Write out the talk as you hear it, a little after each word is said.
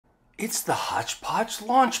It's the Hotch Potch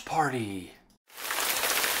launch party.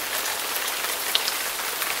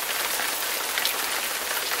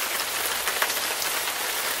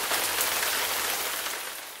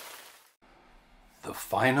 The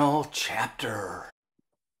final chapter.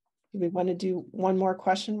 Do we want to do one more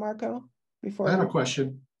question, Marco? Before I have a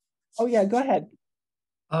question. Oh yeah, go ahead.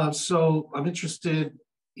 So I'm interested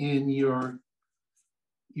in your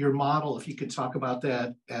model, if you could talk about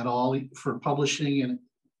that at all for publishing. And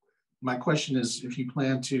my question is if you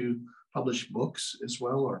plan to publish books as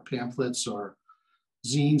well, or pamphlets or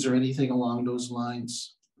zines or anything along those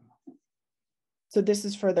lines. So this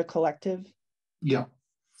is for the collective? Yeah.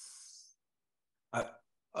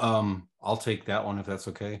 I'll take that one if that's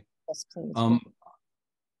okay. Yes, please.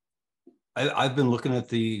 I've been looking at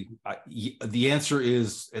the answer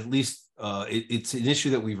is at least it's an issue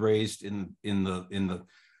that we've raised in the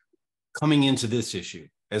coming into this issue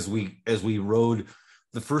as we rode.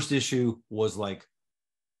 The first issue was like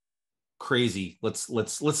crazy. Let's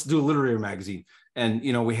do a literary magazine, and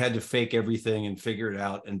we had to fake everything and figure it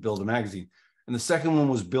out and build a magazine. And the second one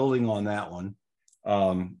was building on that one,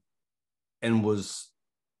 and was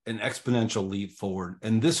an exponential leap forward.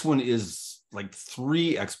 And this one is like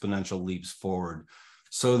 3 exponential leaps forward.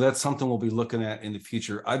 So that's something we'll be looking at in the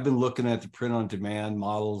future. I've been looking at the print on demand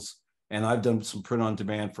models, and I've done some print on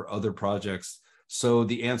demand for other projects. So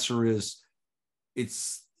the answer is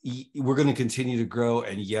we're going to continue to grow.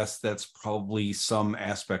 And yes, that's probably some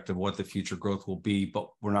aspect of what the future growth will be, but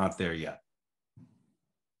we're not there yet.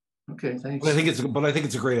 Okay, thanks. But I think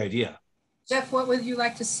it's a great idea. Jeff, what would you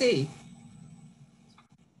like to see?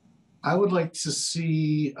 I would like to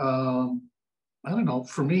see, I don't know,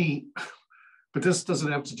 for me, but this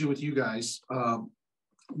doesn't have to do with you guys,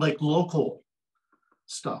 like local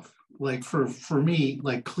stuff, like for me,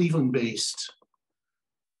 like Cleveland based,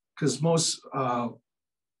 because most,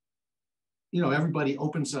 everybody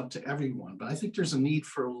opens up to everyone, but I think there's a need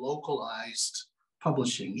for localized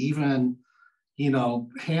publishing, even,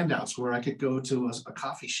 handouts where I could go to a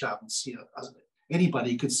coffee shop and see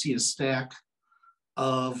anybody could see a stack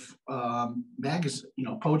of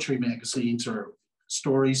poetry magazines or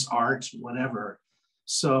stories, art, whatever.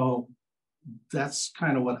 So that's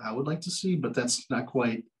kind of what I would like to see, but that's not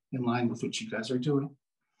quite in line with what you guys are doing.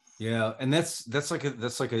 Yeah, and that's like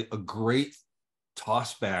a great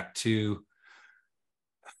toss back to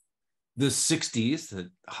the 60s that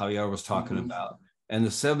Javier was talking about, and the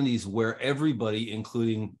 70s, where everybody,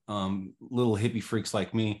 including little hippie freaks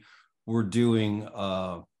like me, were doing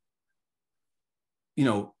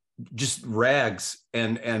just rags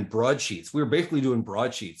and broadsheets. We were basically doing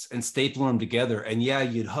broadsheets and stapling them together. And yeah,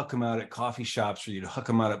 you'd huck them out at coffee shops, or you'd huck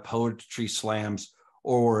them out at poetry slams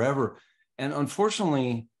or wherever. And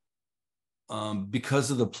unfortunately,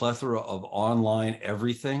 because of the plethora of online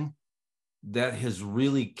everything, that has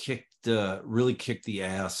really kicked the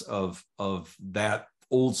ass of that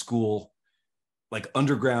old school, like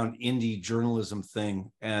underground indie journalism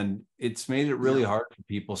thing, and it's made it really hard for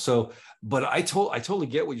people. So, but I totally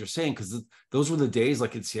get what you're saying, because those were the days,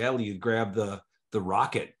 like in Seattle, you'd grab the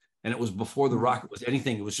Rocket, and it was before the Rocket was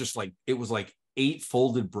anything. It was just like 8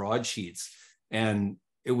 folded broadsheets, and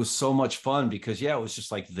it was so much fun because it was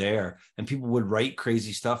just like there, and people would write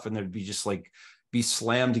crazy stuff, and there'd be just like be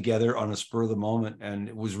slammed together on a spur of the moment, and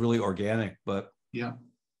it was really organic. But yeah.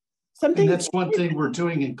 And that's one thing we're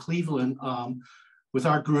doing in Cleveland with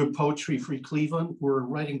our group, Poetry Free Cleveland. We're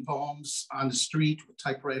writing poems on the street with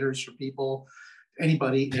typewriters for people,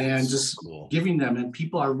 anybody, and just giving them. And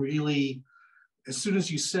people are really, as soon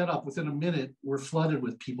as you set up, within a minute, we're flooded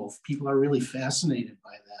with people. People are really fascinated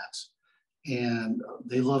by that. And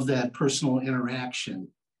they love that personal interaction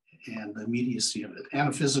and the immediacy of it, and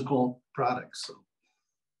a physical product. So.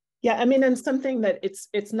 Yeah, I mean, and something that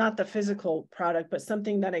it's not the physical product, but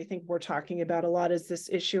something that I think we're talking about a lot is this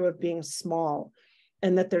issue of being small,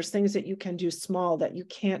 and that there's things that you can do small that you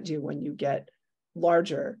can't do when you get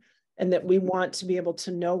larger, and that we want to be able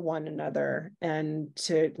to know one another, and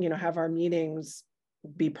to, have our meetings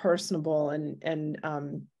be personable, and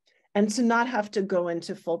to not have to go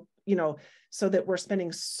into full, so that we're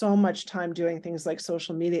spending so much time doing things like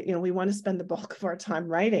social media. We want to spend the bulk of our time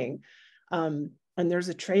writing. And there's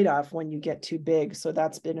a trade-off when you get too big. So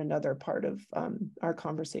that's been another part of our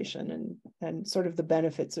conversation, and sort of the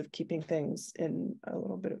benefits of keeping things in a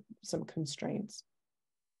little bit of some constraints.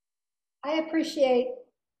 I appreciate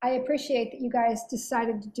that you guys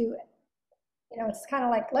decided to do it. It's kind of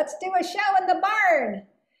like, let's do a show in the barn.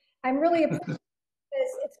 I'm really appreciative.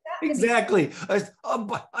 It's not exactly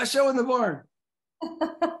a show in the barn.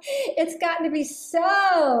 It's gotten to be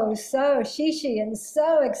so shishi and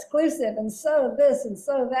so exclusive and so this and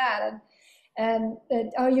so that. And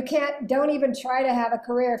oh, you don't even try to have a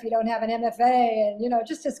career if you don't have an MFA. And, it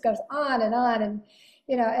just goes on and on. And,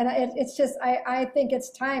 it's just, I think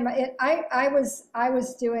it's time. I was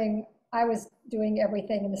doing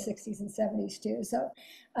everything in the 60s and 70s too. So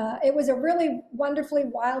it was a really wonderfully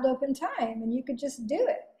wild open time, and you could just do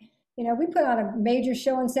it. We put on a major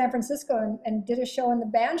show in San Francisco and did a show in the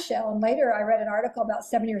band shell. And later I read an article about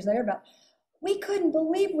 7 years later about, we couldn't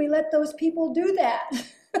believe we let those people do that.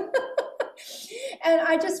 And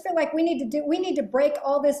I just feel like we need to break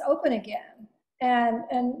all this open again. And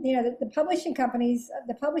the publishing companies,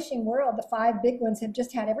 the publishing world, the 5 big ones have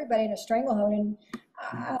just had everybody in a stranglehold. And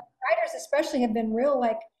writers especially have been real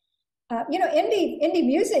like, indie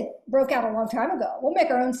music broke out a long time ago. We'll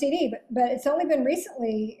make our own CD, but it's only been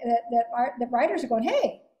recently that writers are going,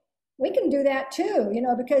 hey, we can do that too.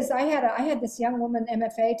 Because I had this young woman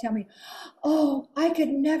MFA tell me, oh, I could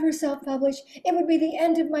never self-publish. It would be the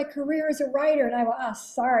end of my career as a writer. And I went, oh,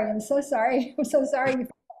 sorry, I'm so sorry. I'm so sorry.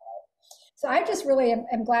 So I just really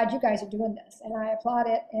am glad you guys are doing this, and I applaud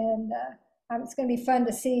it. And it's going to be fun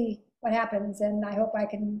to see what happens. And I hope I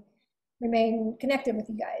can remain connected with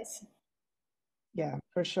you guys. Yeah,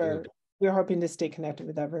 for sure. We're hoping to stay connected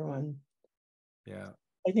with everyone. Yeah.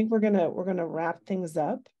 I think we're gonna wrap things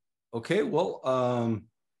up. Okay, well,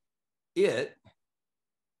 it's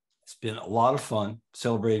been a lot of fun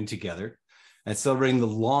celebrating together and celebrating the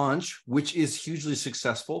launch, which is hugely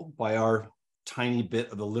successful by our tiny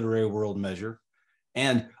bit of the literary world measure.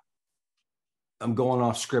 And I'm going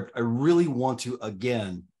off script. I really want to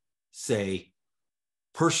again say,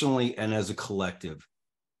 personally and as a collective,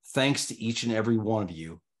 thanks to each and every one of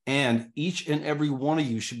you. And each and every one of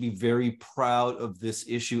you should be very proud of this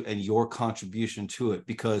issue and your contribution to it,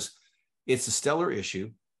 because it's a stellar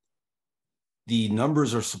issue. The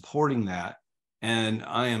numbers are supporting that. And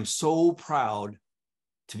I am so proud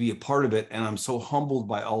to be a part of it. And I'm so humbled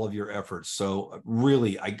by all of your efforts. So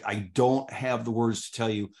really, I don't have the words to tell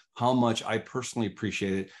you how much I personally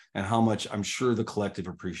appreciate it and how much I'm sure the collective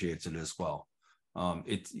appreciates it as well.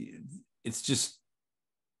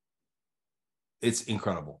 It's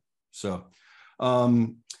incredible. So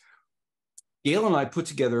Gail and I put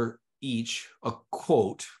together each a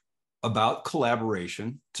quote about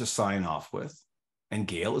collaboration to sign off with, and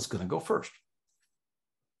Gail is going to go first.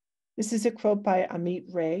 This is a quote by Amit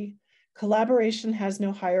Ray. Collaboration has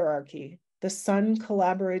no hierarchy. The sun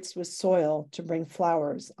collaborates with soil to bring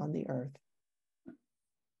flowers on the earth.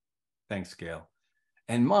 Thanks, Gail.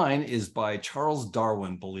 And mine is by Charles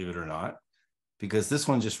Darwin, believe it or not, because this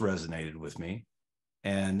one just resonated with me.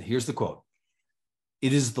 And here's the quote.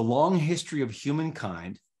 It is the long history of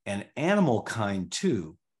humankind and animal kind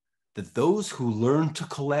too, that those who learn to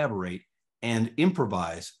collaborate and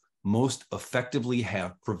improvise most effectively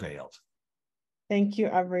have prevailed. Thank you,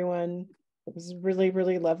 everyone. It was a really,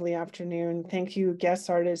 really lovely afternoon. Thank you, guest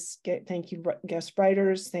artists. Thank you, guest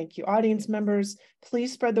writers. Thank you, audience members.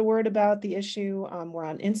 Please spread the word about the issue. We're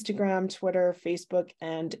on Instagram, Twitter, Facebook,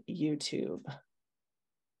 and YouTube.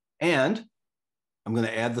 And I'm going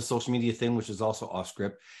to add the social media thing, which is also off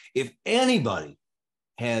script. If anybody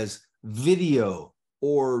has video,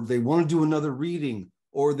 or they want to do another reading,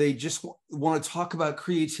 or they just want to talk about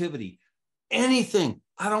creativity, anything,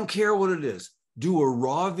 I don't care what it is, do a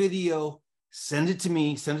raw video, send it to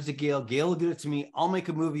me, send it to Gail. Gail will get it to me. I'll make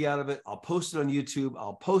a movie out of it. I'll post it on YouTube.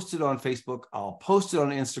 I'll post it on Facebook. I'll post it on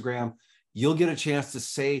Instagram. You'll get a chance to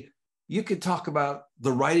say, you could talk about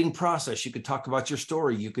the writing process. You could talk about your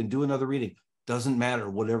story. You can do another reading. Doesn't matter,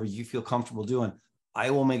 whatever you feel comfortable doing.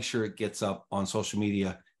 I will make sure it gets up on social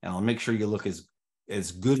media, and I'll make sure you look as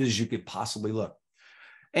good as you could possibly look.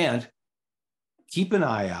 And keep an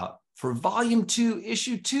eye out for volume 2,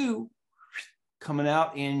 issue 2, coming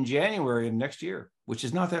out in January of next year, which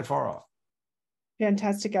is not that far off.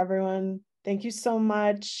 Fantastic, everyone. Thank you so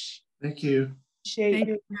much. Thank you. Appreciate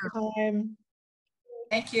your time.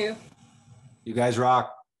 Thank you. You guys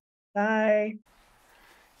rock. Bye.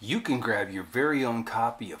 You can grab your very own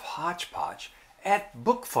copy of Hotch Potch at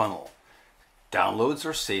BookFunnel. Downloads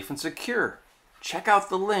are safe and secure. Check out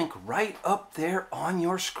the link right up there on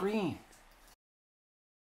your screen.